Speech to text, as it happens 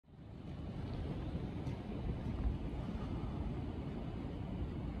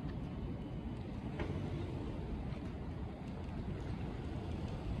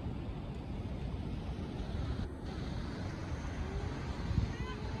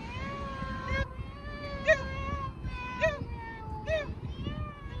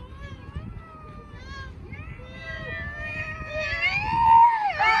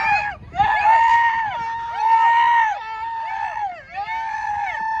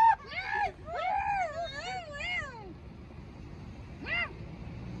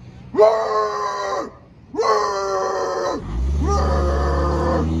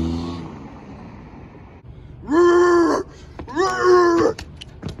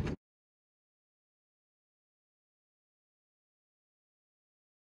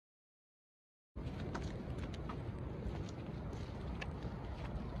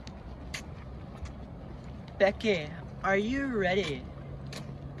Becky, are you ready?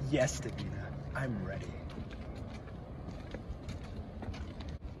 Yes, Davina, I'm ready.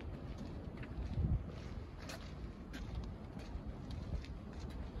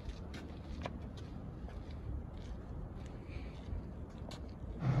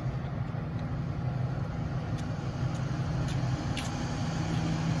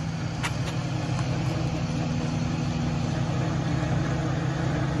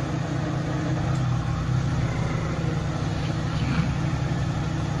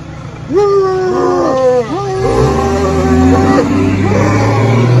 Oh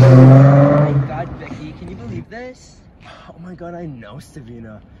my god, Becky, can you believe this? Oh my god, I know,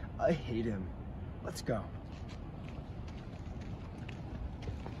 Savina. I hate him. Let's go.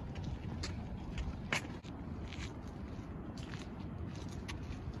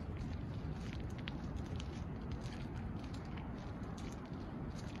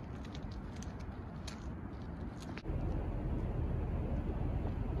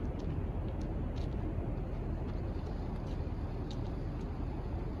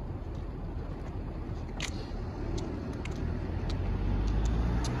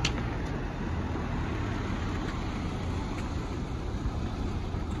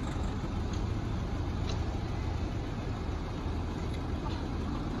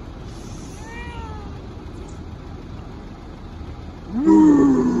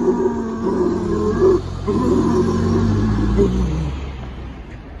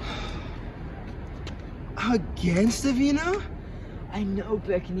 Again, Savina? I know,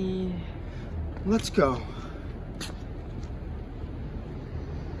 Becky. Let's go.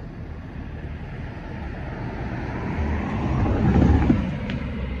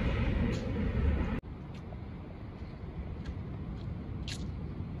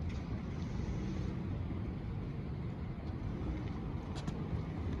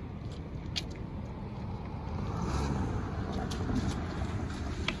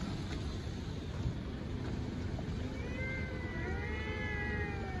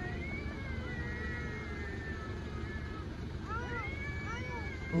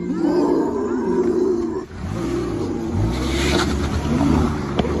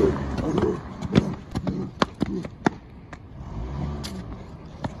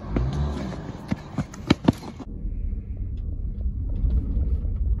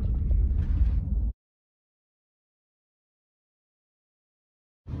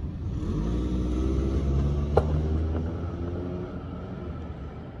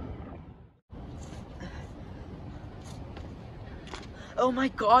 Oh my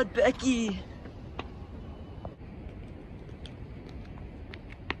god, Becky!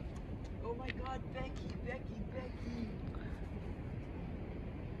 Oh my god, Becky, Becky, Becky!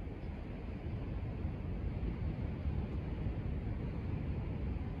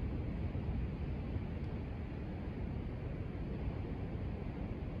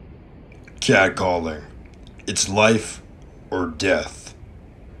 Catcalling. It's life or death.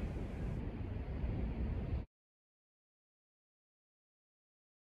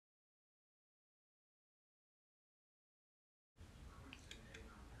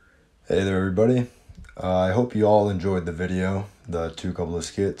 Hey there, everybody. I hope you all enjoyed the video, the couple of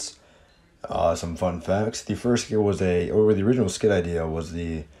skits. Some fun facts. The first skit was the original skit idea was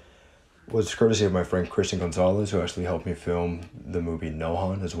courtesy of my friend Christian Gonzalez, who actually helped me film the movie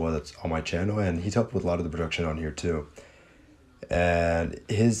Nohan as well. That's on my channel, and he's helped with a lot of the production on here too. And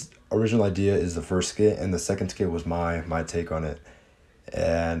his original idea is the first skit, and the second skit was my take on it.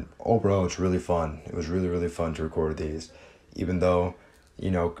 And overall, it's really fun. It was really fun to record these, even though,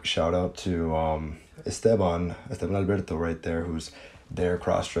 shout out to Esteban Alberto right there, who's there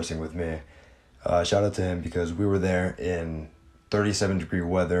cross-dressing with me. Shout out to him because we were there in 37-degree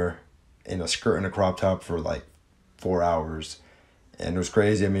weather in a skirt and a crop top for like 4 hours, and it was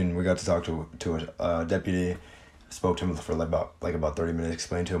crazy. I mean, we got to talk to a deputy, spoke to him for about 30 minutes,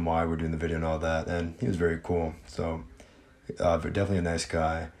 explained to him why we're doing the video and all that, and he was very cool. So definitely a nice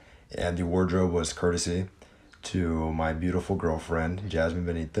guy. And the wardrobe was courtesy to my beautiful girlfriend Jasmine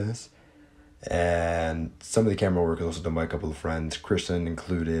Benitez, and some of the camera work was also done by a couple of friends, Christian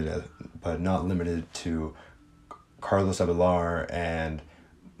included, but not limited to Carlos Abelar and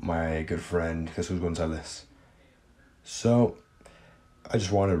my good friend Jesus Gonzalez. So I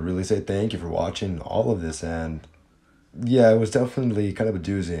just want to really say thank you for watching all of this. And yeah, it was definitely kind of a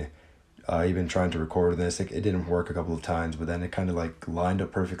doozy. Even trying to record this, it didn't work a couple of times, but then it kind of like lined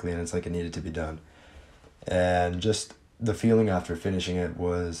up perfectly, and it's like it needed to be done. And just the feeling after finishing it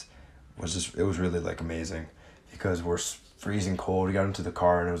was really like amazing, because we're freezing cold. We got into the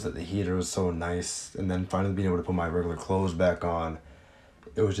car and it was like the heater was so nice, and then finally being able to put my regular clothes back on,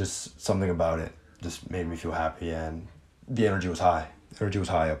 it was just something about it. just made me feel happy, and the energy was high. Energy was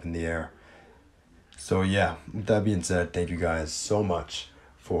high up in the air. So yeah, with that being said, thank you guys so much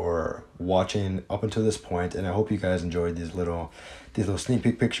for watching up until this point, and I hope you guys enjoyed these little sneak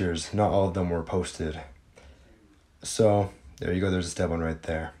peek pictures. Not all of them were posted. So there you go, there's a step one right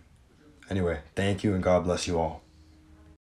there. Anyway, thank you and God bless you all.